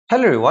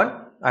Hello everyone,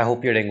 I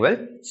hope you're doing well.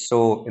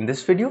 So in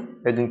this video,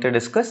 we're going to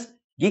discuss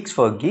Geeks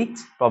for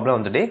Geeks problem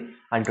of the day,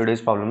 and today's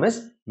problem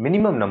is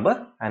minimum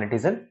number and it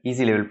is an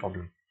easy level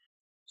problem.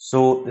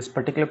 So this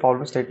particular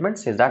problem statement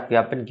says that we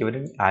have been given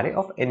an array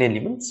of n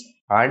elements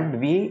and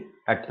we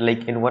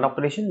in one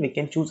operation we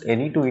can choose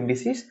any two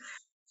indices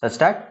such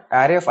that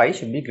array of I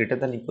should be greater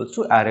than equals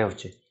to array of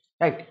j,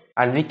 right?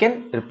 And we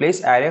can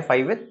replace array of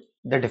I with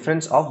the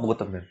difference of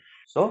both of them.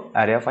 So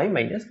array of I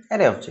minus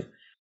array of j.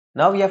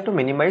 Now we have to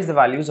minimize the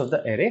values of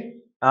the array,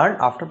 and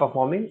after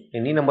performing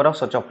any number of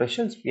such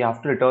operations, we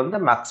have to return the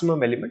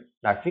maximum element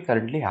that we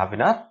currently have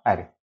in our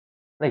array,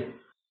 right?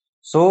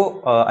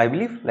 So I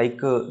believe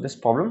this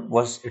problem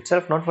was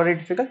itself not very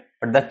difficult,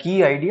 but the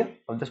key idea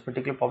of this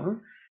particular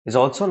problem is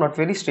also not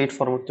very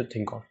straightforward to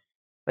think of.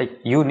 Like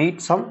you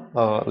need some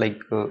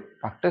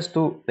practice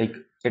to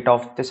get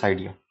off this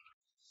idea.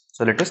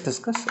 So let us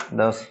discuss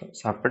the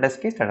sample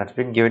test case that has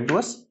been given to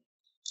us.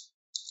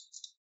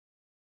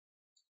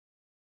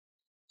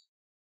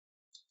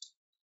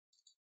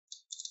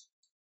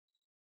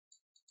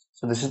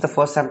 So this is the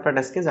first sample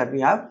test case that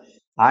we have,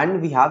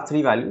 and we have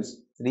three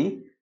values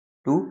 3,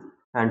 2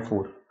 and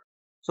 4.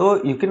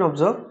 So you can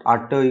observe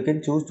you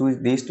can choose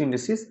these two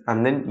indices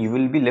and then you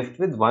will be left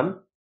with 1,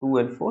 2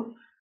 and 4,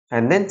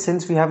 and then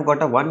since we have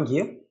got a 1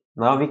 here,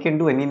 now we can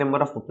do any number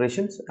of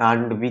operations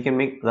and we can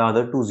make the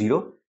other two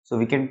 0. So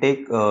we can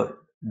take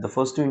the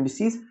first two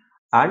indices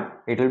and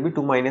it will be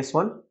 2 minus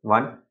 1,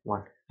 1,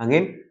 1.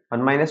 Again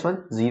 1 minus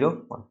 1,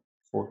 0, 1,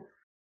 4.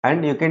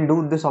 And you can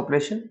do this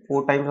operation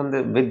 4 times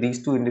on with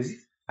these two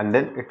indices and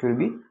then it will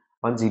be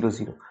 1, 0,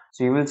 0.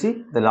 So you will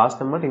see the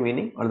last number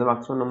remaining or the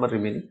maximum number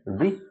remaining will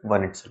be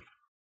 1 itself.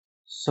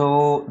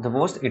 So the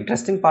most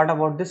interesting part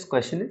about this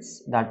question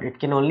is that it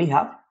can only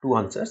have two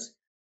answers.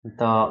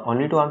 The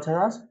only two answers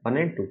are 1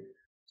 and 2.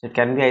 So it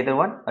can be either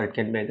 1 or it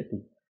can be either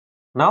 2.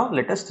 Now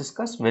let us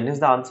discuss when is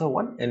the answer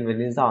 1 and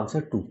when is the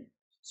answer 2.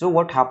 So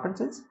what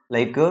happens is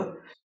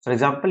for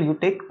example you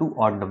take two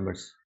odd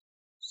numbers.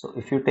 So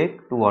if you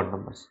take two odd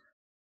numbers,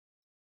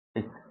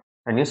 right,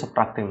 and you're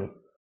subtracting them.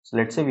 So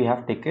let's say we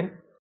have taken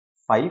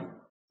 5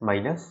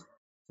 minus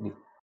 3.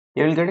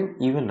 You will get an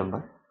even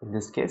number. In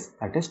this case,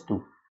 that is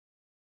 2.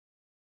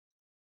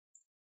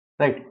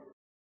 Right.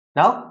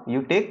 Now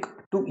you take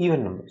two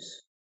even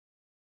numbers.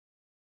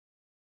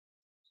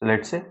 So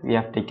let's say we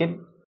have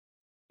taken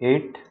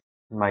 8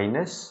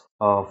 minus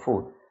 4.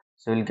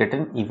 So we'll get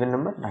an even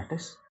number, that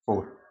is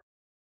 4.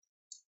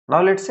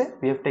 Now let's say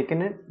we have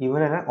taken an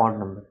even and an odd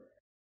number.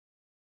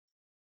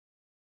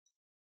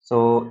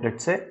 So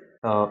let's say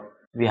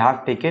we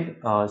have taken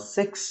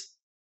 6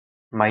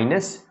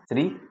 minus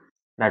 3,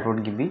 that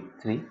would give me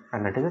 3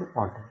 and that is an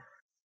odd number.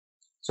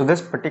 So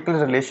this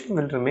particular relation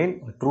will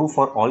remain true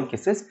for all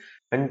cases.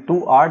 When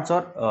two odds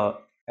are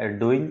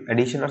doing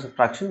addition or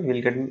subtraction, we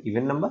will get an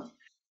even number.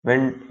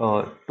 When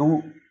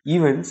two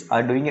evens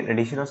are doing an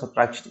addition or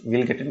subtraction, we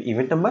will get an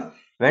even number.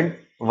 When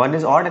one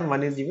is odd and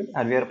one is even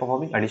and we are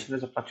performing addition or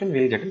subtraction,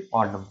 we will get an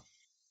odd number.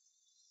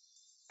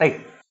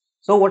 Right.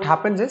 So what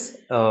happens is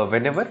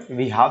whenever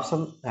we have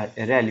some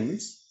array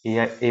elements,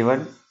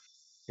 A1,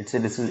 let's say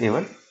this is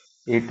A1,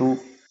 A2,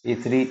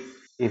 A3,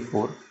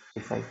 A4,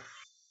 A5.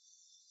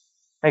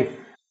 Right.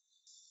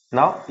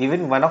 Now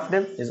even one of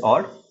them is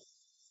odd.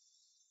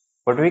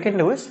 What we can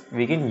do is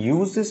we can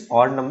use this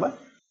odd number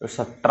to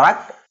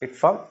subtract it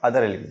from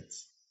other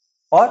elements,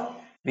 or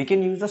we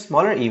can use the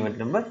smaller even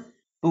number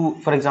to,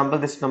 for example,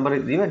 this number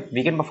is even.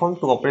 We can perform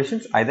two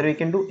operations. Either we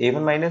can do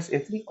a1 minus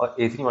a3 or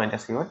a3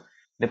 minus a1,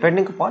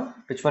 depending upon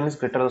which one is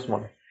greater or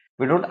smaller.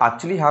 We don't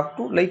actually have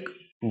to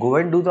go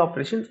and do the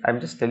operations. I'm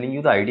just telling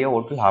you the idea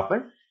what will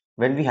happen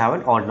when we have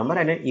an odd number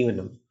and an even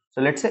number. So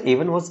let's say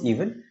a1 was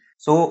even,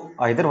 so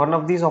either one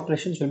of these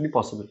operations will be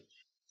possible,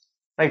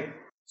 right?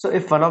 So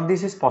if one of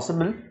these is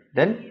possible,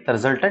 then the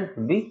resultant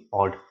will be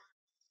odd.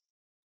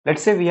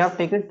 Let's say we have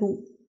taken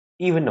two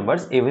even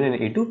numbers, a1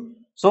 and a2.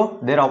 So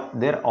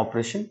their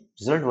operation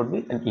result would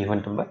be an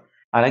even number.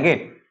 And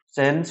again,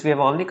 since we have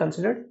only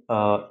considered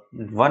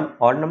one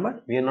odd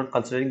number, we are not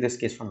considering this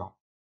case for now.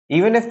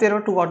 Even if there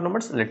are two odd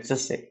numbers, let's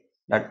just say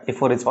that if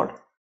 4 is odd,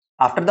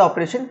 after the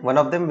operation, one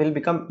of them will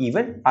become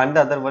even and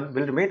the other one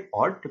will remain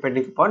odd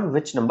depending upon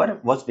which number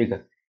was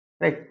bigger,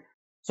 right?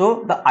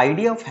 So the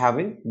idea of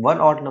having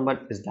one odd number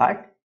is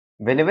that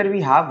whenever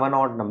we have one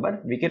odd number,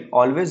 we can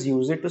always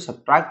use it to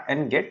subtract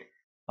and get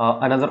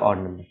another odd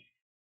number,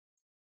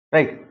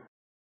 right?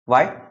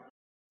 Why?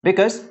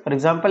 Because for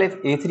example, if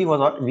a3 was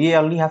odd, we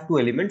only have two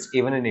elements,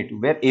 a1 and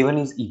a2, where a1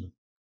 is even,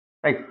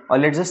 right? Or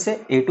let's just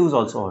say a2 is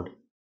also odd.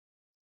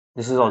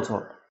 This is also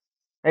odd,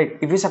 right?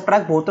 If we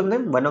subtract both of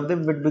them, one of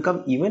them would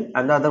become even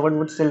and the other one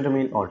would still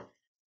remain odd.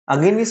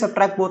 Again, we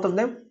subtract both of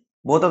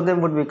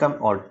them would become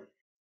odd,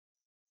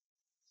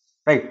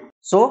 right?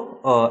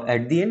 So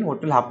at the end,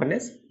 what will happen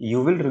is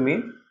you will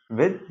remain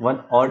with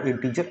one odd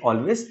integer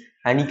always,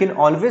 and you can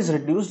always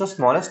reduce the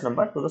smallest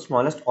number to the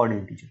smallest odd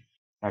integer,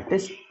 that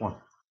is 1.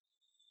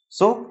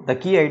 So the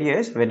key idea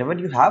is whenever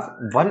you have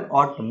one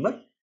odd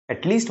number,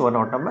 at least one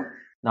odd number,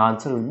 the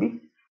answer will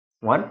be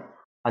 1.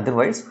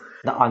 otherwise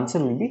the answer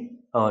will be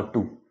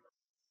 2.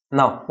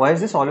 Now, why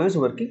is this always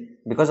working?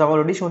 Because I've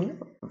already shown you.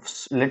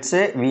 Let's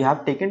say we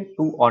have taken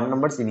two odd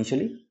numbers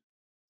initially,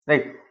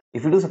 right?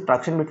 If you do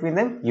subtraction between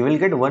them, you will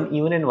get one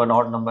even and one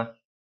odd number,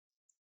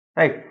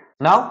 right?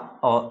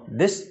 Now,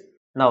 this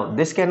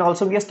can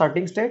also be a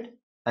starting state,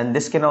 and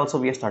this can also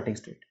be a starting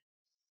state,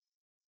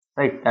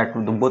 right? That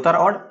both are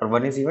odd, or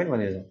one is even,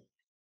 one is odd,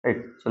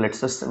 right? So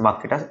let's just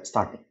mark it as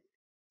starting.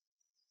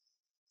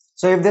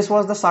 So if this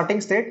was the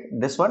starting state,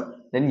 this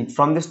one, then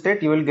from this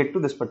state you will get to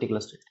this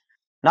particular state.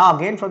 Now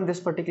again from this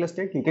particular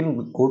state you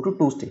can go to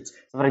two states.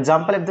 So for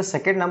example, if the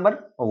second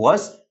number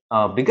was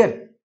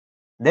bigger,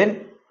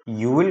 then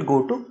you will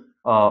go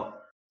to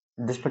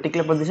this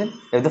particular position.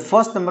 If the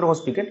first number was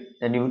bigger,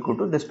 then you will go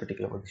to this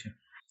particular position.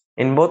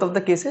 In both of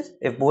the cases,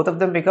 if both of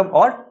them become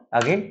odd,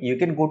 again you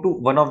can go to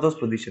one of those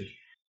positions.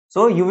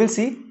 So you will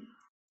see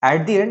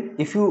at the end,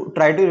 if you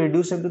try to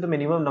reduce them to the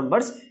minimum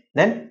numbers,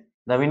 then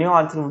the minimum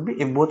answer would be,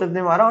 if both of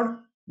them are odd,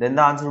 then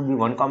the answer would be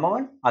 1 comma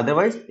 1.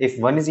 Otherwise, if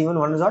one is even,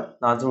 one is odd,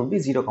 the answer would be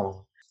 0 comma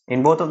 1.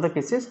 In both of the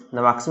cases,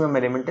 the maximum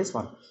element is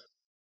 1,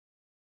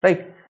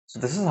 right? So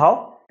this is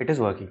how it is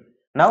working.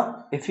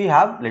 Now if we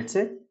have, let's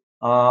say,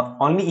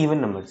 only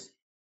even numbers,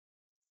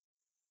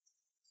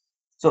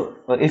 so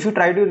if you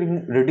try to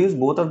reduce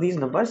both of these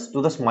numbers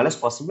to the smallest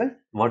possible,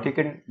 what you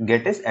can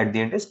get is at the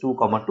end is 2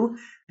 comma 2,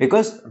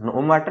 because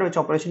no matter which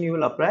operation you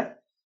will apply,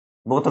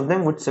 both of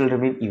them would still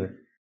remain even,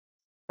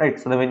 right?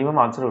 So the minimum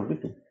answer would be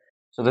 2.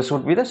 So this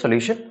would be the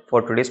solution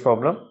for today's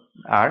problem,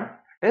 and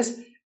it is,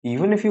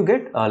 even if you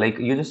get like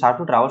you just have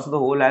to traverse the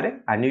whole array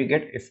and you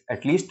get if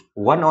at least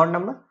one odd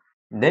number,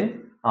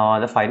 then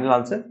the final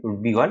answer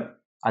would be 1,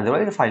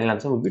 otherwise the final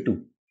answer would be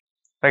 2,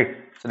 right?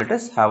 So let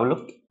us have a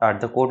look at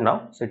the code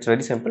now. So it's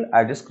very simple.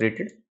 I just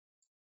created,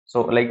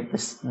 so like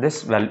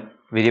this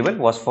variable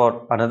was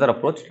for another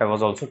approach I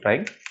was also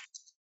trying,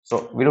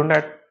 so we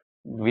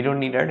don't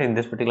need that in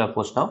this particular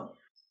approach now.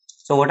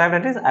 So what I've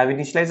done is I've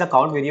initialized the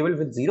count variable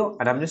with 0,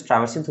 and I'm just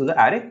traversing through the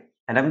array,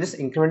 and I'm just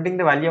incrementing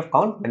the value of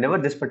count whenever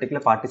this particular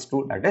part is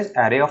true, that is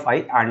array of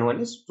I and 1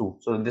 is true.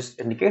 So this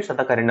indicates that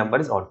the current number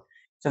is odd.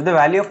 So if the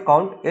value of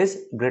count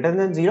is greater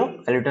than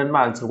 0, I'll return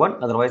my answer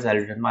 1, otherwise I'll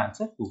return my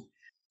answer 2.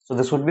 So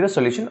this would be the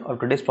solution of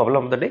today's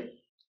problem of the day.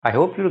 I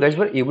hope you guys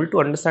were able to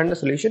understand the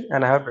solution,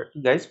 and I hope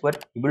you guys were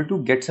able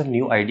to get some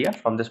new idea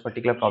from this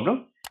particular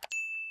problem.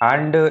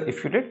 And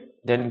if you did,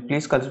 then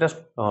please consider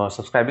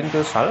subscribing to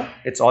this channel.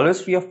 It's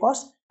always free of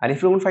cost, and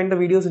if you don't find the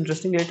videos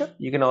interesting later,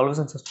 you can always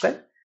unsubscribe.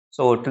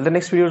 So till the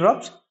next video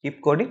drops,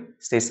 keep coding,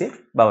 stay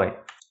safe, bye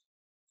bye.